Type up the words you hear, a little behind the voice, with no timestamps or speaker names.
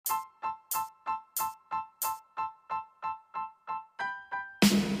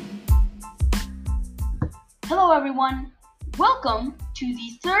Hello, everyone. Welcome to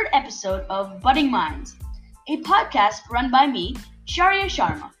the third episode of Budding Minds, a podcast run by me, Sharia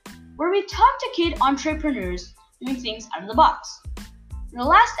Sharma, where we talk to kid entrepreneurs doing things out of the box. In the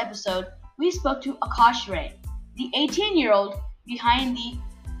last episode, we spoke to Akash Ray, the 18-year-old behind the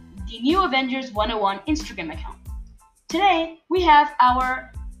New Avengers 101 Instagram account. Today, we have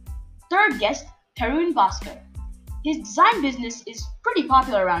our third guest, Tarun Bhaskar. His design business is pretty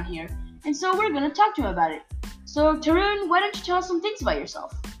popular around here, and so we're going to talk to him about it. So, Tarun, why don't you tell us some things about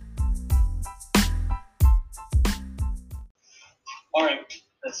yourself? Alright,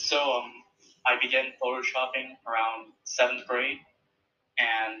 so I began photoshopping around 7th grade,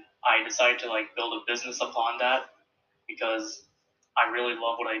 and I decided to build a business upon that because I really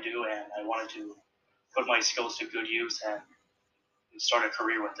love what I do and I wanted to put my skills to good use and start a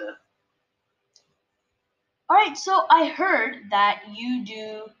career with it. Alright, so I heard that you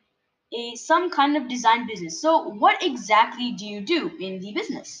do some kind of design business. So, what exactly do you do in the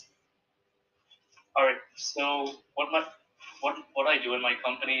business? Alright, so what I do in my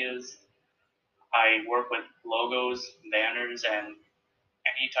company is I work with logos, banners, and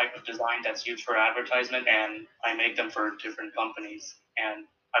any type of design that's used for advertisement, and I make them for different companies. And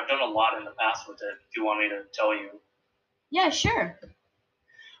I've done a lot in the past with it, if you want me to tell you. Yeah, sure.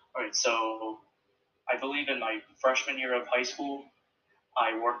 Alright, so I believe in my freshman year of high school,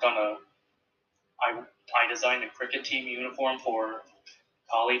 I worked on I designed a cricket team uniform for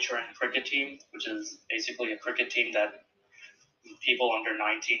college trained cricket team, which is basically a cricket team that people under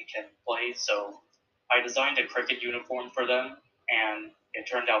 19 can play. So I designed a cricket uniform for them, and it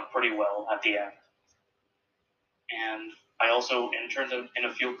turned out pretty well at the end. And I also interned in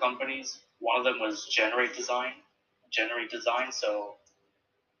a few companies. One of them was Generate Design. So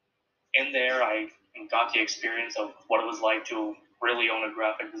in there, I got the experience of what it was like to really own a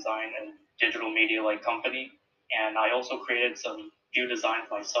graphic design and digital media like company. And I also created some few designs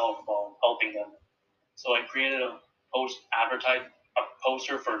myself while helping them. So I created a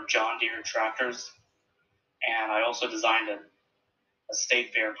poster for John Deere tractors, and I also designed a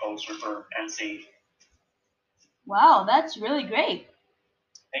state fair poster for NC. Wow, that's really great.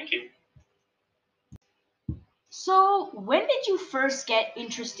 Thank you. So, when did you first get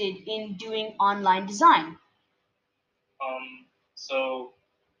interested in doing online design? So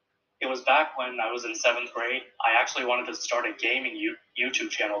it was back when I was in 7th grade. I actually wanted to start a gaming YouTube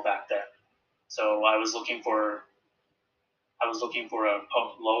channel back then. So I was looking for a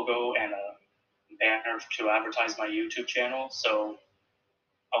logo and a banner to advertise my YouTube channel. So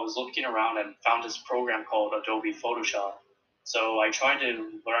I was looking around and found this program called Adobe Photoshop. So I tried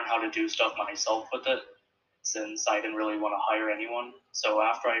to learn how to do stuff myself with it since I didn't really want to hire anyone. So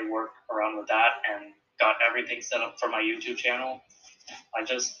after I worked around with that and got everything set up for my YouTube channel, I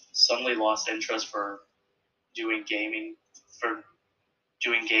just suddenly lost interest doing gaming for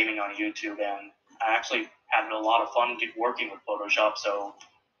doing gaming on YouTube, and I actually had a lot of fun working with Photoshop. So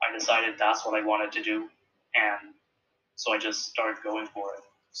I decided that's what I wanted to do, and so I just started going for it.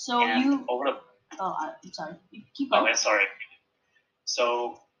 So And you. over the I'm sorry. You keep oh, going. sorry.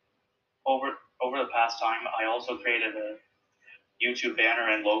 So over the past time, I also created a YouTube banner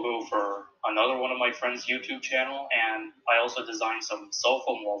and logo for another one of my friends' YouTube channel, and I also designed some cell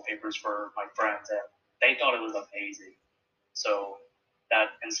phone wallpapers for my friends, and they thought it was amazing. So that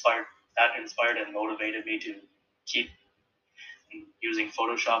inspired and motivated me to keep using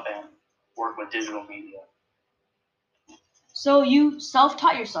Photoshop and work with digital media. So you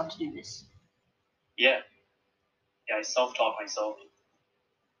self-taught yourself to do this. Yeah, I self-taught myself.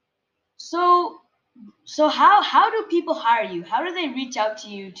 So how do people hire you? How do they reach out to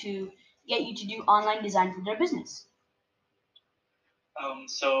you to get you to do online design for their business?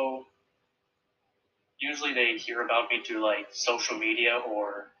 So usually they hear about me through social media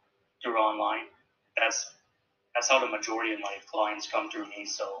or through online. That's that's how the majority of my clients come through me.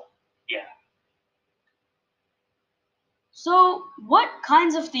 So yeah. So what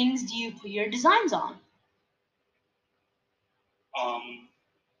kinds of things do you put your designs on? Um,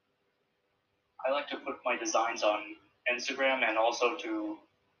 I like to put my designs on Instagram and also to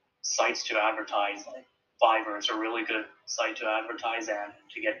sites to advertise. Like Fiverr is a really good site to advertise and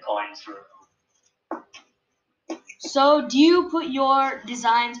to get clients through. So do you put your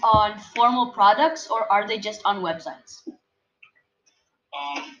designs on formal products or are they just on websites?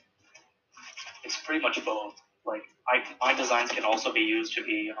 Um, it's pretty much both. My designs can also be used to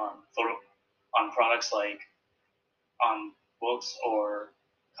be on products like on books or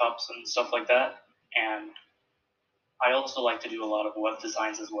cups and stuff like that. And I also like to do a lot of web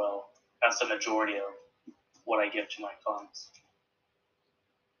designs as well. That's the majority of what I give to my clients.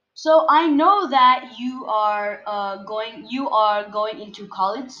 So I know that you are going into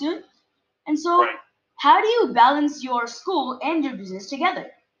college soon, and so Right. how do you balance your school and your business together?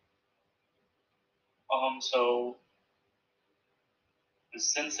 So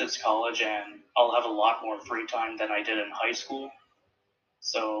since it's college and I'll have a lot more free time than I did in high school,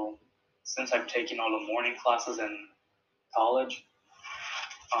 so since I'm taking all the morning classes in college,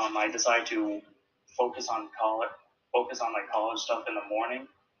 I decided to focus on college, focus on my college stuff in the morning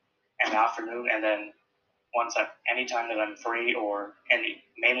and afternoon, and then any time that I'm free or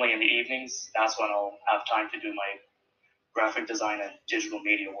mainly in the evenings, that's when I'll have time to do my graphic design and digital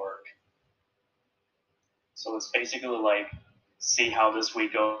media work. So it's basically like see how this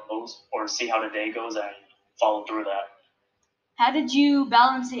week goes or see how the day goes and follow through that. How did you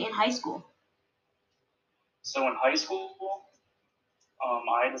balance it in high school? So in high school,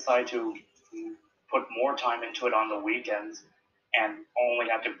 I decided to put more time into it on the weekends and only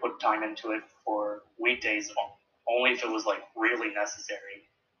have to put time into it for weekdays only if it was like really necessary.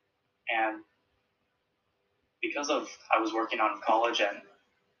 And because of I was working on college and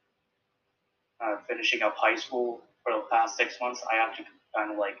finishing up high school for the past 6 months, I have to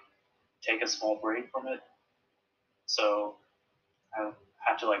kind of like take a small break from it. So I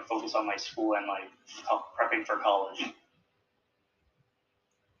have to like focus on my school and like prepping for college.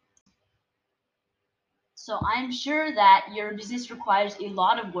 So I'm sure that your business requires a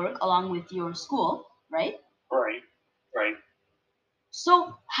lot of work along with your school, right? Right, right.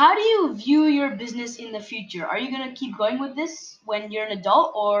 So how do you view your business in the future? Are you gonna keep going with this when you're an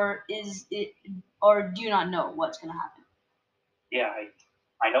adult, or do you not know what's gonna happen? Yeah,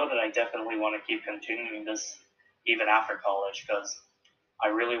 I know that I definitely want to keep continuing this even after college because I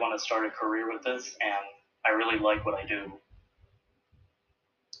really want to start a career with this and I really like what I do.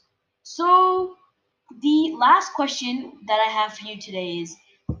 So the last question that I have for you today is,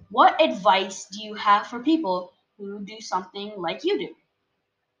 what advice do you have for people who do something like you do?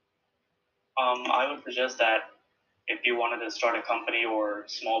 I would suggest that if you wanted to start a company or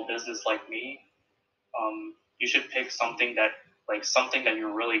small business like me, you should pick something that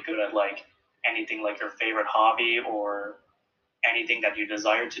you're really good at, like anything like your favorite hobby or anything that you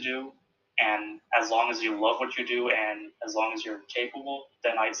desire to do. And as long as you love what you do and as long as you're capable,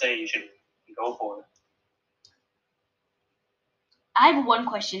 then I'd say you should go for it. I have one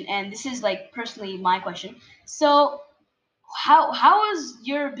question, and this is like personally my question. So how was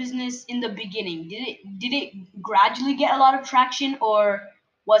your business in the beginning? Did it gradually get a lot of traction, or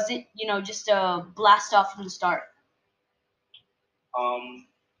was it just a blast off from the start? Um,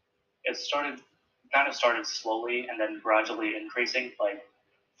 it started slowly and then gradually increasing. Like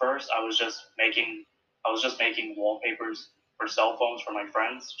first, I was just making wallpapers for cell phones for my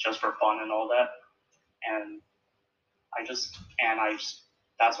friends just for fun and all that. And I just and I just,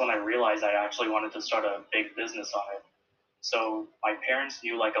 that's when I realized I actually wanted to start a big business on it. So my parents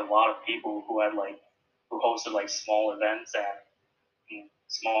knew like a lot of people who hosted like small events at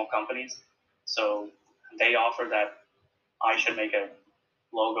small companies. So they offered that I should make a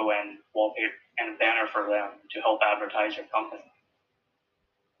logo and wallpaper and banner for them to help advertise your company.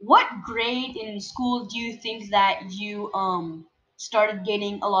 What grade in school do you think that you started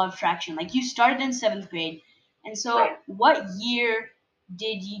gaining a lot of traction? Like you started in seventh grade, and so Right. what year do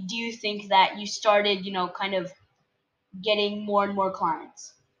you think that you started kind of getting more and more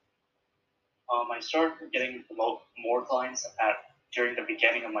clients? I started getting more clients at during the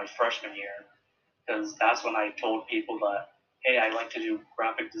beginning of my freshman year because that's when I told people that hey, I like to do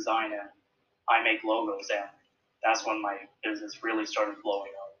graphic design and I make logos, and that's when my business really started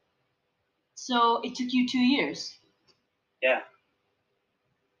blowing up. So it took you 2 years. Yeah,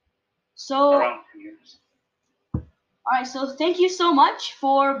 So around 2 years. all right, so thank you so much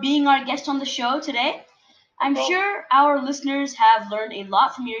for being our guest on the show today. No I'm problem. sure our listeners have learned a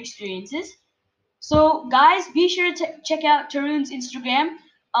lot from your experiences. So, guys, be sure to check out Tarun's Instagram,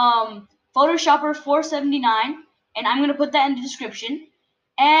 Photoshopper479, and I'm going to put that in the description.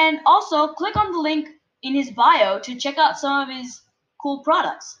 And also, click on the link in his bio to check out some of his cool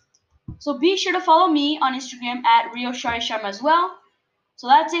products. So, be sure to follow me on Instagram at Rio Shari Sharma as well. So,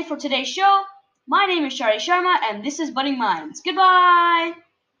 that's it for today's show. My name is Shari Sharma, and this is Budding Minds. Goodbye!